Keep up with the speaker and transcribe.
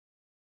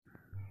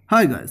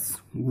Hi guys,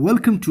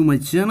 welcome to my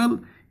channel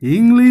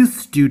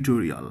English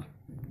Tutorial,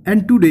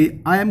 and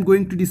today I am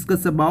going to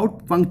discuss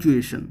about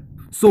punctuation.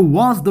 So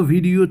watch the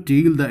video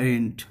till the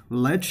end.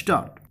 Let's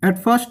start.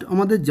 At first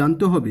আমাদের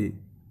জানতে হবে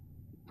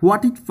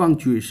what is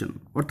punctuation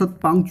অর্থাৎ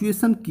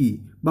punctuation কি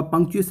বা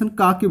punctuation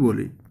কাকে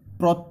বলে।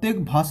 প্রত্যেক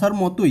ভাষার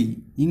মতোই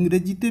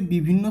ইংরেজিতে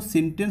বিভিন্ন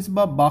সেন্টেন্স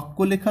বা বাক্য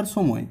লেখার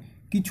সময়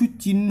কিছু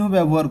চিহ্ন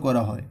ব্যবহার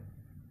করা হয়।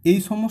 এই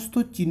সমস্ত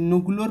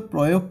চিহ্নগুলোর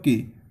প্রয়োগকে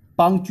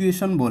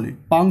পাংচুয়েশন বলে।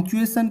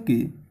 পাংচুয়েশনকে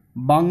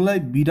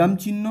বাংলায় বিরাম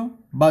চিহ্ন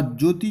বা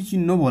জ্যোতি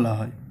চিহ্ন বলা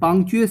হয়।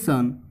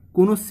 পাংচুয়েশন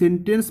কোনো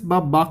সেন্টেন্স বা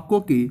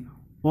বাক্যকে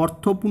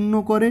অর্থপূর্ণ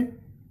করে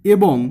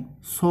এবং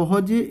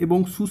সহজে এবং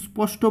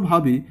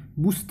সুস্পষ্টভাবে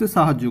বুঝতে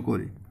সাহায্য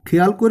করে।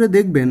 খেয়াল করে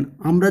দেখবেন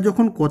আমরা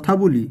যখন কথা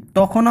বলি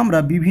তখন আমরা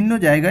বিভিন্ন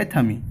জায়গায়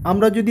থামি।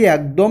 আমরা যদি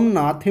একদম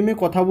না থেমে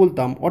কথা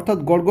বলতাম অর্থাৎ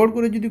গড়গড়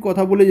করে যদি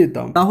কথা বলে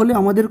যেতাম তাহলে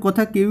আমাদের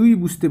কথা কেউই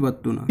বুঝতে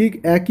পারতো না। ঠিক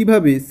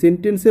একইভাবে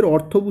সেন্টেন্সের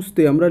অর্থ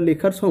বুঝতে আমরা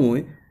লেখার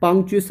সময়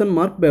পাংচুয়েশন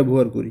মার্ক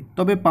ব্যবহার করি।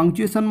 তবে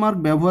পাংচুয়েশন মার্ক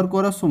ব্যবহার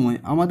করার সময়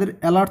আমাদের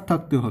অ্যালার্ট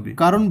থাকতে হবে,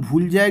 কারণ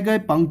ভুল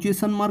জায়গায়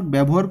পাংচুয়েশন মার্ক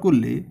ব্যবহার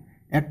করলে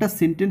একটা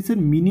সেন্টেন্সের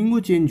মিনিংও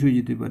চেঞ্জ হয়ে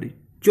যেতে পারে।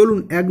 চলুন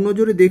এক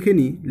নজরে দেখে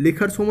নিই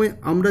লেখার সময়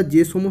আমরা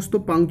যে সমস্ত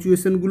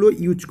পাংচুয়েশনগুলো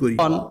ইউজ করি।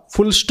 1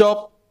 full stop,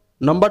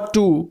 number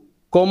 2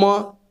 comma,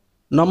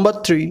 number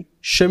 3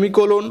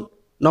 semicolon,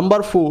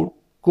 number 4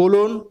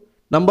 colon,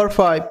 number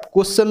 5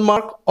 question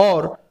mark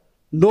or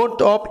note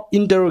of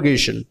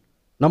interrogation,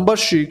 number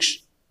 6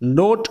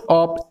 note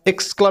of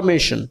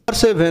exclamation, number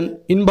 7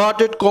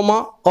 inverted comma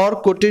or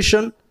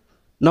quotation,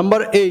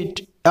 number 8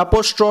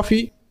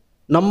 apostrophe,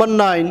 number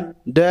 9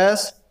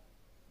 dash,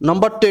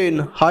 number 10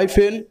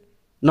 hyphen,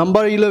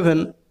 number 11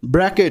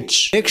 brackets.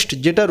 Next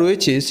যেটা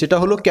রয়েছে সেটা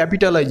হলো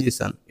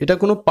capitalisation. এটা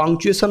কোনো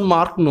punctuation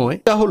mark নয়,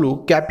 এটা হলো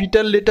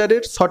capital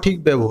লেটারের সঠিক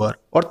ব্যবহার,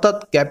 অর্থাৎ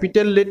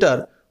ক্যাপিটাল লেটার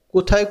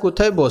কোথায়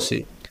কোথায় বসে,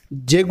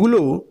 যেগুলো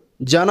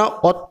জানা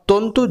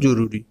অত্যন্ত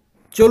জরুরি।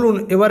 চলুন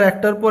এবার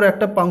একটার পর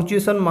একটা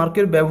পাংচুয়েশন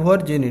মার্কের ব্যবহার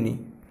জেনে নিই।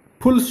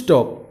 ফুল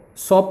স্টপ,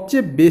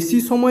 সবচেয়ে বেশি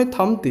সময়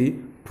থামতে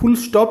ফুল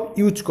স্টপ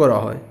ইউজ করা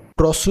হয়।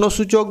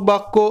 প্রশ্নসূচক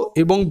বাক্য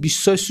এবং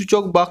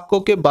বিস্ময়সূচক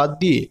বাক্যকে বাদ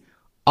দিয়ে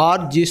আর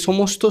যে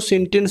সমস্ত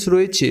সেন্টেন্স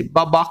রয়েছে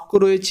বা বাক্য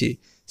রয়েছে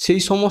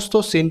সেই সমস্ত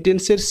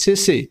সেন্টেন্সের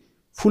শেষে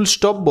ফুল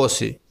স্টপ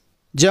বসে।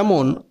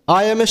 যেমন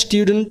I am a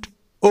student,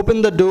 open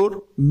the door,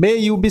 may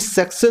you be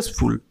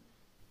successful.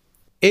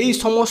 এই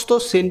সমস্ত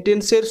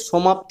সেন্টেন্সের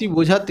সমাপ্তি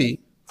বোঝাতে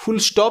ফুল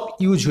স্টপ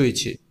ইউজ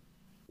হয়েছে।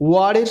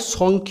 ওয়ার্ডের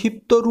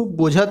সংক্ষিপ্ত রূপ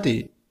বোঝাতে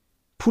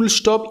ফুল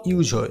স্টপ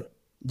ইউজ হয়,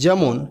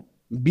 যেমন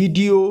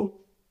ভিডিও,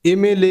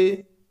 এমএলএ,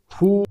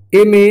 হু,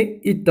 এমএ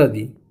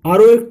ইত্যাদি।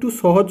 আরও একটু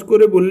সহজ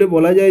করে বললে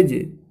বলা যায় যে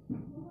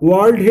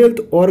ওয়ার্ল্ড হেলথ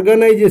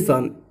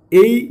অর্গানাইজেশন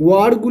এই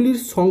ওয়ার্ডগুলির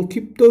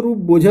সংক্ষিপ্ত রূপ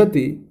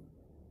বোঝাতে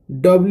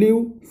W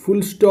full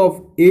stop,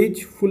 H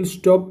full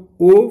stop,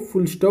 ও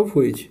ফুল স্টপ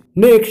হয়েছে।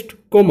 নেক্সট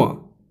কমা,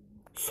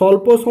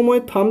 স্বল্প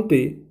সময় থামতে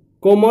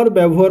কমার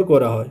ব্যবহার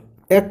করা হয়।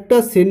 একটা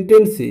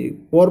সেন্টেন্সে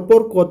পরপর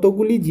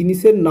কতগুলি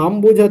জিনিসের নাম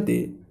বোঝাতে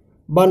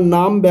বা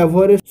নাম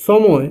ব্যবহারের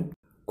সময়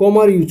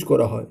কমার ইউজ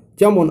করা হয়।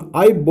 যেমন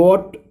I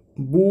bought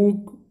book,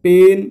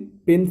 pen,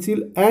 pencil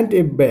and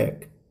a bag.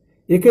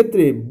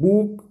 এক্ষেত্রে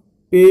বুক,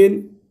 পেন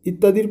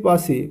ইত্যাদির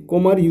পাশে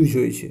কমার ইউজ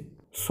হয়েছে।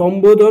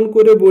 সম্বোধন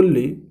করে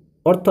বললে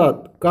অর্থাৎ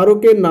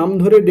কারোকে নাম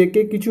ধরে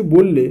ডেকে কিছু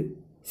বললে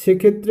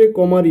সেক্ষেত্রে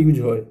কমার ইউজ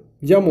হয়।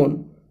 যেমন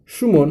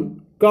সুমন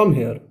কাম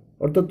হেয়ার,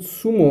 অর্থাৎ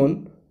সুমন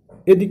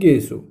এদিকে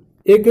এসো।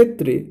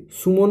 এক্ষেত্রে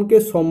সুমনকে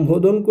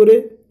সম্বোধন করে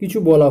কিছু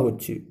বলা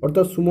হচ্ছে,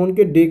 অর্থাৎ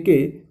সুমনকে ডেকে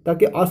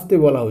তাকে আসতে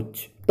বলা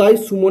হচ্ছে, তাই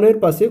সুমনের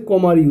পাশে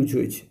কমার ইউজ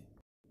হয়েছে।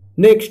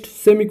 নেক্সট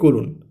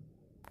সেমিকোলন,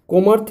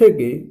 কমার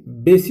থেকে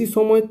বেশি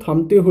সময়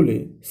থামতে হলে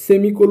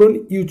সেমিকোলন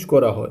ইউজ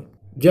করা হয়।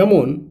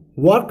 যেমন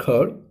work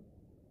hard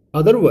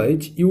otherwise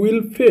you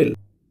will fail,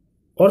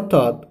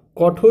 অর্থাৎ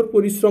কঠোর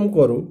পরিশ্রম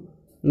করো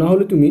না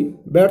হলে তুমি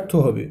ব্যর্থ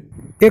হবে।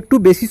 একটু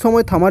বেশি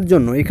সময় থামার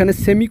জন্য এখানে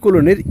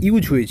সেমিকোলনের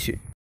ইউজ হয়েছে।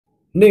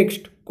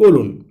 নেক্সট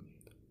কোলন,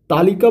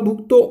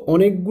 তালিকাভুক্ত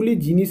অনেকগুলি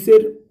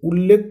জিনিসের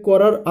উল্লেখ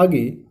করার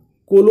আগে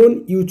কোলন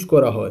ইউজ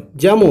করা হয়।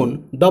 যেমন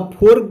the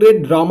 4 great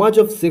ড্রামাজ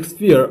of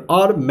Shakespeare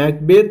R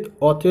Macbeth,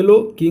 Othello,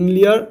 king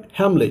লিয়ার,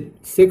 হ্যামলেট।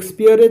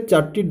 শেক্সপিয়ারের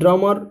 4টি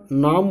ড্রামার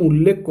নাম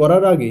উল্লেখ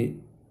করার আগে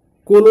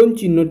কোলন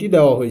চিহ্নটি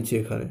দেওয়া হয়েছে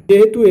এখানে,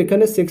 যেহেতু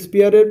এখানে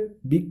শেক্সপিয়ারের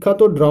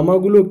বিখ্যাত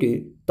ড্রামাগুলোকে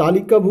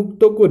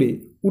তালিকাভুক্ত করে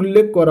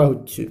উল্লেখ করা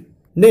হচ্ছে।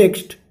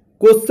 নেক্সট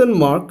কোশ্চেন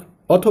মার্ক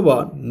অথবা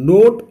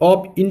নোট অফ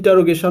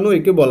ইন্টারোগেশনও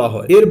একে বলা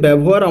হয়। এর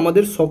ব্যবহার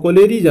আমাদের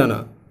সকলেরই জানা,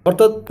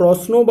 অর্থাৎ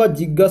প্রশ্ন বা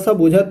জিজ্ঞাসা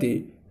বোঝাতে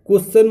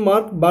কোশ্চেন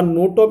মার্ক বা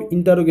নোট অফ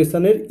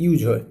ইন্টারোগেশনের ইউজ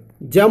হয়।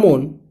 যেমন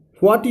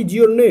what is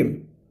your name,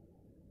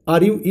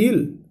 are you ইল।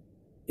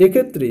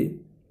 এক্ষেত্রে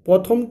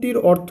প্রথমটির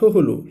অর্থ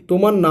হলো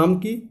তোমার নাম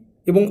কি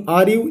এবং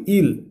আর ইউ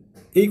ইল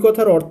এই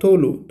কথার অর্থ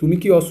হলো তুমি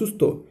কি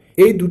অসুস্থ।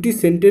 এই দুটি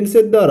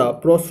সেন্টেন্সের দ্বারা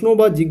প্রশ্ন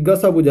বা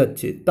জিজ্ঞাসা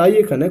বোঝাচ্ছে, তাই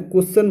এখানে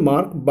কোশ্চেন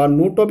মার্ক বা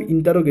নোট অফ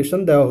ইন্টারোগেশন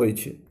দেওয়া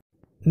হয়েছে।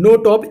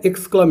 নোট অফ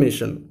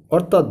এক্সক্লামেশন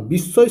অর্থাৎ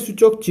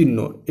বিস্ময়সূচক চিহ্ন,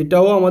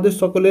 এটাও আমাদের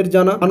সকলের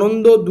জানা।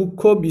 আনন্দ,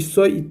 দুঃখ,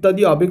 বিস্ময়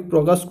ইত্যাদি আবেগ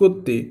প্রকাশ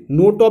করতে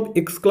নোট অফ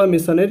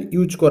এক্সক্লামেশনের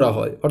ইউজ করা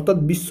হয়, অর্থাৎ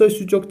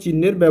বিস্ময়সূচক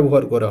চিহ্নের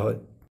ব্যবহার করা হয়।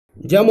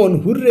 যেমন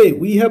hurray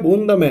we have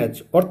won the match,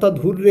 অর্থাৎ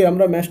হুররে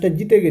আমরা ম্যাচটা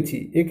জিতে গেছি।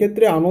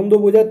 এক্ষেত্রে আনন্দ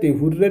বোঝাতে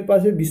হুররের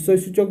পাশে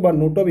বিস্ময়সূচক বা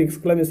নোট অফ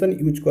এক্সক্লামেশন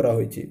ইউজ করা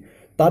হয়েছে।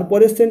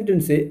 তারপরের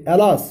সেন্টেন্সে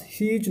alas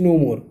he is no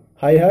more,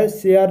 হায় হায়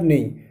সে আর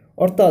নেই,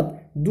 অর্থাৎ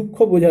দুঃখ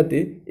বোঝাতে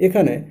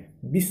এখানে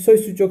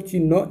বিস্ময়সূচক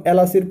চিহ্ন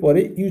অ্যালাসের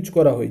পরে ইউজ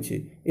করা হয়েছে।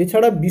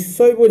 এছাড়া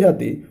বিস্ময়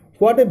বোঝাতে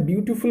হোয়াট এ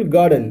বিউটিফুল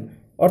গার্ডেন,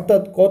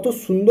 অর্থাৎ কত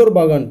সুন্দর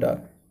বাগানটা,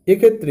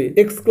 এক্ষেত্রে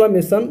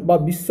এক্সক্লামেশন বা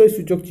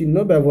বিস্ময়সূচক চিহ্ন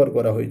ব্যবহার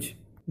করা হয়েছে।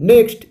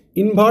 নেক্সট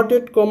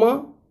ইনভার্টেড কমা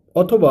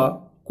অথবা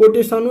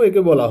কোটেশনও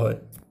একে বলা হয়।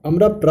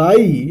 আমরা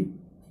প্রায়ই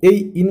এই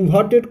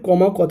ইনভার্টেড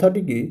কমা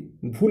কথাটিকে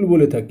ভুল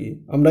বলে থাকি।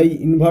 আমরা এই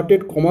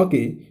ইনভার্টেড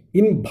কমাকে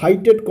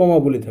ইনভাইটেড কমা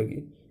বলে থাকি,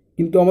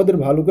 কিন্তু আমাদের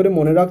ভালো করে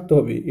মনে রাখতে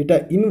হবে এটা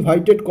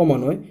ইনভাইটেড কমা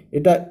নয়,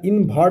 এটা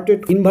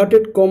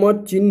ইনভার্টেড কমার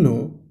চিহ্ন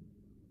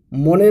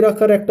মনে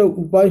রাখার একটা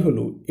উপায়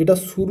হলো এটা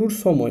শুরুর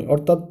সময়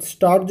অর্থাৎ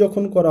স্টার্ট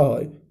যখন করা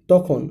হয়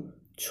তখন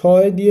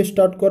 6 দিয়ে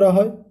স্টার্ট করা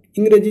হয়,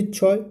 ইংরেজির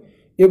 6,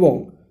 এবং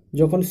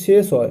যখন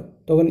শেষ হয়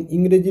তখন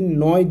ইংরেজির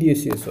 9 দিয়ে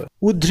শেষ হয়।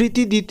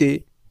 উদ্ধৃতি দিতে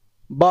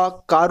বা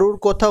কারোর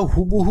কথা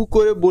হুবহু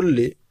করে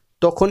বললে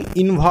তখন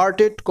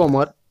ইনভার্টেড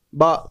কমার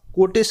বা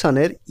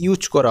কোটেশনের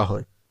ইউজ করা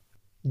হয়।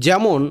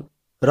 যেমন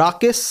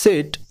Rakesh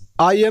said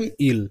I am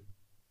ill,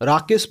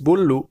 Rakesh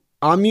বলল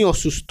আমি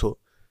অসুস্থ।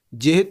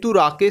 যেহেতু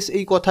রাকেশ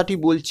এই কথাটি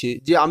বলছে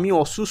যে আমি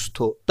অসুস্থ,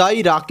 তাই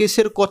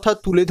রাকেশের কথা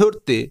তুলে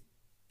ধরতে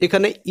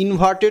এখানে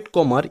ইনভার্টেড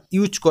কমার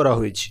ইউজ করা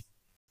হয়েছে।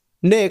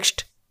 নেক্সট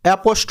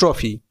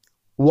অ্যাপোস্ট্রফি,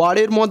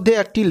 ওয়ার্ডের মধ্যে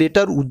একটি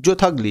লেটার উজ্জ্ব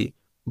থাকলে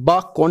বা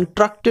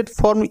কন্ট্রাক্টেড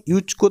ফর্ম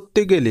ইউজ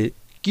করতে গেলে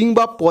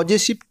কিংবা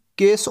পজেসিভ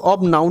কেস অব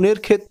নাউনের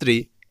ক্ষেত্রে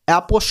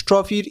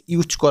অ্যাপোস্ট্রফির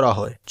ইউজ করা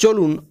হয়।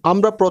 চলুন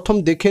আমরা প্রথম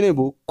দেখে নেব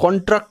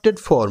কন্ট্রাক্টেড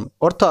ফর্ম,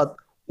 অর্থাৎ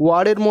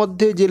ওয়ার্ডের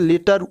মধ্যে যে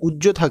লেটার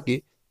উজ্জ্ব থাকে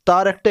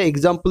তার একটা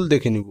এক্সাম্পল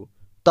দেখে নেব,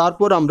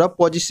 তারপর আমরা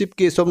পজেসিভ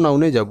কেস অব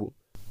নাউনে যাব।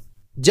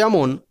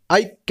 যেমন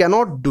আই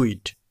ক্যানট ডু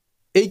ইট,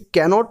 এই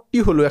ক্যানটটি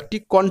হলো একটি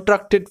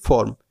কন্ট্রাক্টেড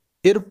ফর্ম,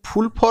 এর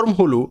ফুল ফর্ম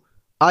হলো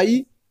I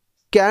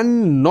can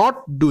not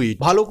do it.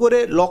 ভালো করে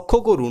লক্ষ্য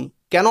করুন,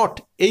 ক্যানট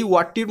এই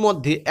ওয়ার্ডটির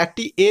মধ্যে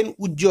একটি এন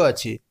উজ্জ্ব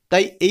আছে,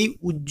 তাই এই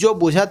উজ্জ্ব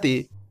বোঝাতে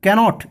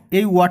ক্যানট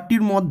এই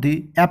ওয়ার্ডটির মধ্যে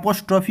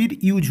অ্যাপোস্ট্রফির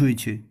ইউজ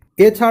হয়েছে।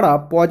 এছাড়া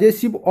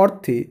পজেসিভ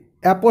অর্থে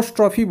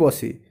অ্যাপোস্ট্রফি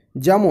বসে,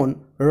 যেমন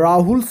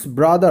Rahul's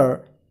brother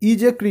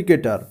is a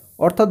cricketer,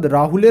 অর্থাৎ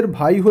রাহুলের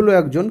ভাই হলো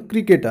একজন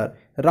ক্রিকেটার।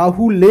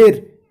 রাহুলের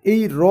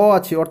এই র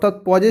আছে অর্থাৎ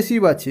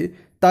পজেসিভ আছে,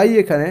 তাই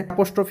এখানে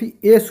অ্যাপোস্ট্রফি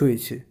এস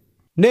হয়েছে।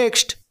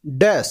 নেক্সট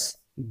ড্যাশ,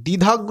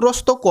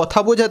 দ্বিধাগ্রস্ত কথা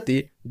বোঝাতে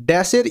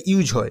ড্যাশের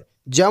ইউজ হয়।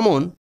 যেমন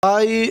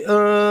I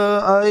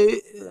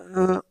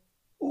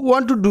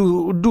want to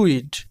do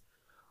it,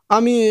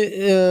 আমি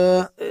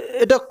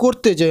এটা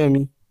করতে চাই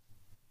আমি,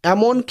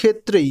 এমন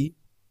ক্ষেত্রেই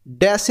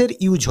ড্যাশের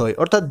ইউজ হয়,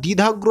 অর্থাৎ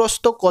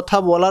দ্বিধাগ্রস্ত কথা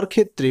বলার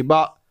ক্ষেত্রে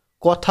বা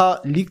কথা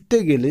লিখতে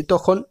গেলে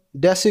তখন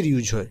ড্যাশের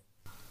ইউজ হয়।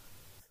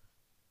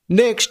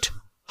 নেক্সট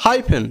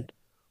হাইফেন,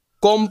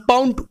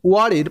 কম্পাউন্ড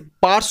ওয়ার্ডের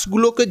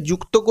পার্টসগুলোকে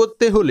যুক্ত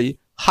করতে হলে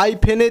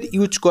হাইফেনের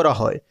ইউজ করা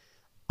হয়।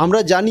 আমরা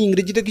জানি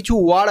ইংরেজিতে কিছু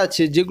ওয়ার্ড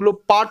আছে যেগুলো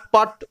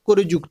পার্ট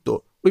করে যুক্ত,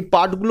 ওই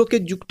পার্টগুলোকে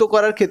যুক্ত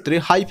করার ক্ষেত্রে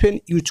হাইফেন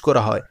ইউজ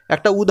করা হয়।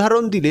 একটা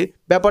উদাহরণ দিলে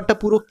ব্যাপারটা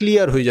পুরো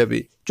ক্লিয়ার হয়ে যাবে।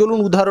 চলুন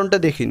উদাহরণটা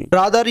দেখে নিই।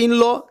 Brother in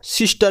law,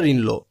 sister in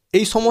law,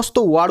 এই সমস্ত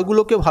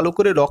ওয়ার্ডগুলোকে ভালো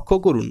করে লক্ষ্য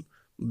করুন।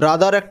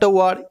 ব্রাদার একটা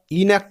ওয়ার্ড,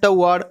 ইন একটা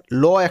ওয়ার্ড,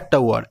 ল একটা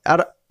ওয়ার্ড, আর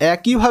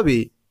একইভাবে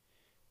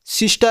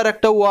সিস্টার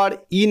একটা ওয়ার্ড,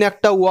 ইন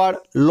একটা ওয়ার্ড,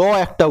 ল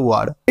একটা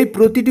ওয়ার্ড। এই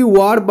প্রতিটি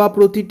ওয়ার্ড বা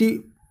প্রতিটি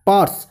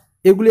পার্টস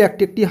এগুলি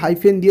একটি একটি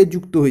হাইফেন দিয়ে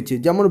যুক্ত হয়েছে।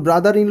 যেমন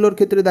ব্রাদার ইনলোর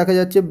ক্ষেত্রে দেখা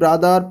যাচ্ছে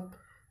ব্রাদার,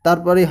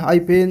 তারপরে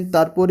হাইফেন,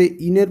 তারপরে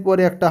ইনের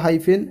পরে একটা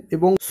হাইফেন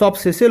এবং সব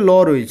শেষে ল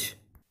রয়েছে।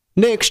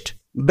 নেক্সট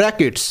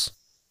ব্র্যাকেটস,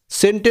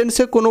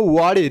 সেন্টেন্সে কোনো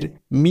ওয়ার্ডের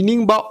মিনিং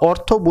বা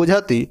অর্থ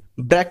বোঝাতে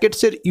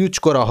ব্র্যাকেটসের ইউজ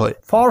করা হয়।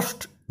 ফার্স্ট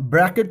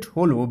ব্র্যাকেট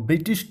হলো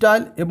ব্রিটিশ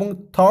স্টাইল এবং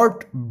থার্ড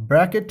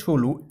ব্র্যাকেট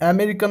হলো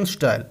আমেরিকান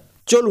স্টাইল।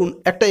 চলুন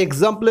একটা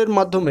এক্সাম্পলের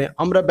মাধ্যমে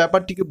আমরা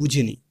ব্যাপারটিকে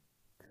বুঝে নিই।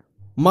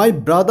 মাই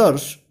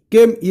ব্রাদার্স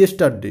কেম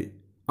ইয়েস্টারডে,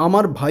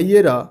 আমার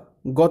ভাইয়েরা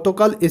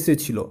গতকাল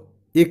এসেছিল।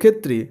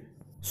 এক্ষেত্রে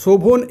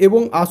শোভন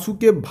এবং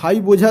আশুকে ভাই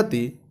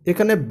বোঝাতে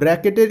এখানে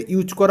ব্র্যাকেটের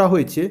ইউজ করা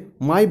হয়েছে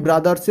মাই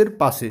ব্রাদার্সের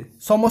পাশে।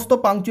 সমস্ত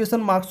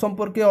পাংচুয়েশন মার্ক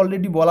সম্পর্কে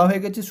অলরেডি বলা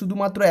হয়ে গেছে,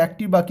 শুধুমাত্র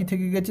একটি বাকি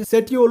থেকে গেছে,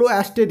 সেটি হলো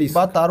অ্যাস্টেরিস্ক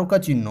বা তারকা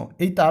চিহ্ন।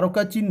 এই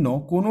তারকা চিহ্ন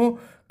কোনো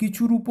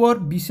কিছুর উপর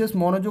বিশেষ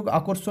মনোযোগ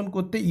আকর্ষণ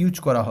করতে ইউজ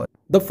করা হয়।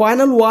 The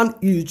final one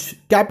is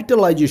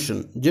capitalisation,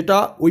 যেটা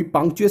ওই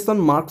পাংচুয়েশন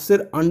মার্কসের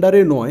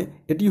আন্ডারে নয়,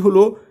 এটি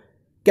হলো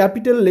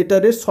ক্যাপিটাল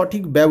লেটারের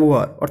সঠিক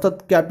ব্যবহার, অর্থাৎ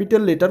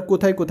ক্যাপিটাল লেটার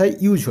কোথায় কোথায়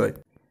ইউজ হয়।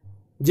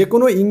 যে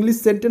কোনো ইংলিশ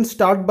সেন্টেন্স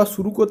স্টার্ট বা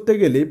শুরু করতে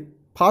গেলে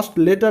ফার্স্ট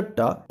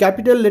লেটারটা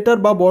ক্যাপিটাল লেটার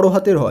বা বড়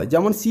হাতের হয়।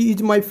 যেমন সি ইজ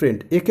মাই ফ্রেন্ড,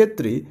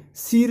 এক্ষেত্রে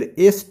সির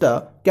এসটা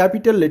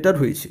ক্যাপিটাল লেটার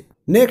হয়েছে।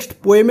 নেক্সট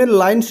পোয়েমের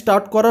লাইন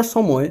স্টার্ট করার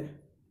সময়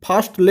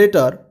ফার্স্ট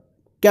লেটার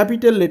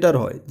ক্যাপিটাল লেটার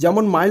হয়,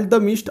 যেমন mild the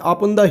mist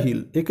upon the hill,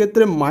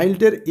 এক্ষেত্রে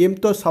মাইল্ডের এম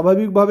তো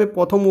স্বাভাবিকভাবে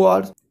প্রথম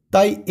ওয়ার্ড,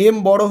 তাই এম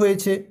বড়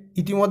হয়েছে।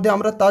 ইতিমধ্যে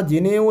আমরা তা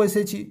জেনেও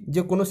এসেছি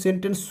যে কোনো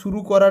সেন্টেন্স শুরু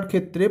করার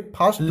ক্ষেত্রে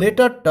ফার্স্ট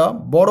লেটারটা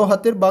বড়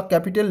হাতের বা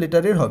ক্যাপিটাল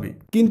লেটারের হবে,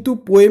 কিন্তু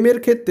পোয়েমের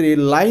ক্ষেত্রে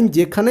লাইন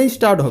যেখানেই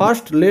স্টার্ট হবে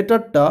ফার্স্ট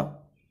লেটারটা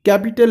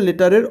ক্যাপিটাল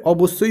লেটারের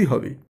অবশ্যই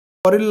হবে।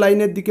 পরের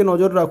লাইনের দিকে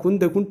নজর রাখুন,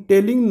 দেখুন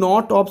telling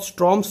not of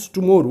storms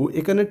tomorrow,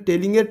 এখানে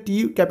টেলিংয়ের টি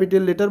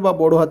ক্যাপিটাল লেটার বা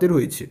বড় হাতের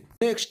হয়েছে।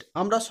 নেক্সট,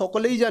 আমরা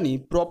সকলেই জানি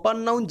প্রপার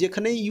নাউন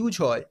যেখানেই ইউজ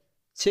হয়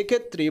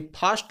সেক্ষেত্রে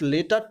ফার্স্ট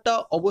লেটারটা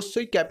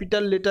অবশ্যই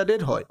ক্যাপিটাল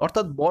লেটারের হয়,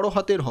 অর্থাৎ বড়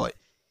হাতের হয়।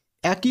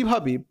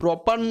 একইভাবে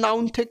প্রপার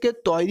নাউন থেকে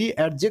তৈরি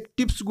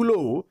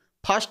অ্যাডজেক্টিভসগুলোও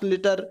ফার্স্ট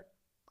লেটার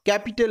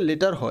ক্যাপিটাল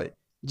লেটার হয়,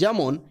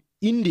 যেমন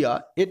ইন্ডিয়া,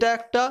 এটা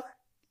একটা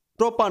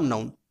প্রপার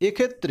নাউন,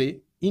 এক্ষেত্রে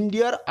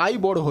ইন্ডিয়ার আই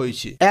বড়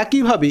হয়েছে।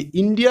 একইভাবে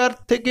ইন্ডিয়ার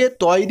থেকে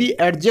তৈরি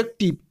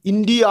অ্যাডজেক্টিভ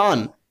ইন্ডিয়ান,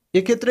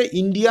 এক্ষেত্রে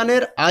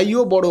ইন্ডিয়ানের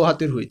আইও বড়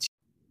হাতের হয়েছে।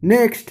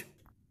 নেক্সট,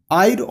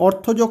 আইর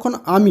অর্থ যখন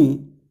আমি,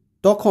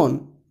 তখন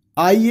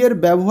আই এর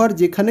ব্যবহার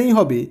যেখানেই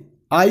হবে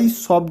আই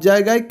সব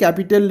জায়গায়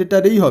ক্যাপিটাল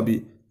লেটারেই হবে,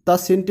 তা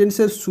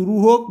সেন্টেন্সের শুরু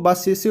হোক বা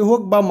শেষে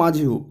হোক বা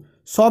মাঝে হোক,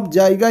 সব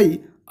জায়গায়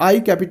আই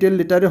ক্যাপিটাল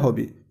লেটারে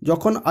হবে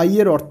যখন আই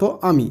এর অর্থ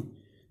আমি।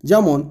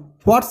 যেমন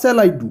হোয়াট শ্যাল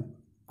আই ডু,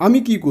 আমি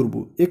কি করব,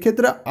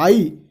 এক্ষেত্রে আই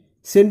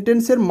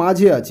সেন্টেন্সের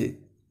মাঝে আছে,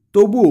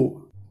 তবুও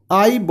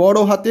আই বড়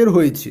হাতের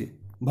হয়েছে।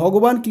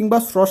 ভগবান কিংবা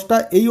স্রষ্টা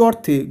এই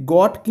অর্থে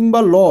গড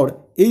কিংবা লর্ড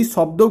এই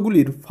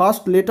শব্দগুলির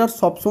ফার্স্ট লেটার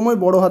সবসময়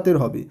বড় হাতের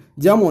হবে,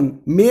 যেমন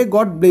মে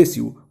গড ব্লেস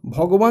ইউ,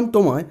 ভগবান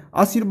তোমায়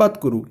আশীর্বাদ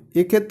করুক,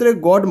 এক্ষেত্রে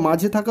গড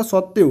মাঝে থাকা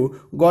সত্ত্বেও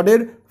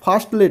গডের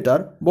ফার্স্ট লেটার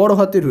বড়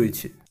হাতের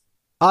হয়েছে।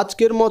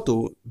 আজকের মতো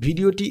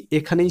ভিডিওটি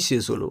এখানেই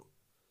শেষ হলো।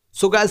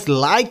 So guys,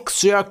 like,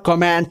 share,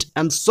 comment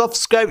and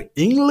subscribe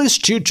English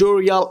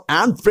tutorial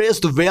and press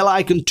the bell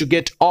icon to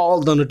get all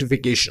the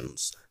notifications.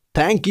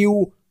 Thank you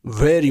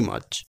very much.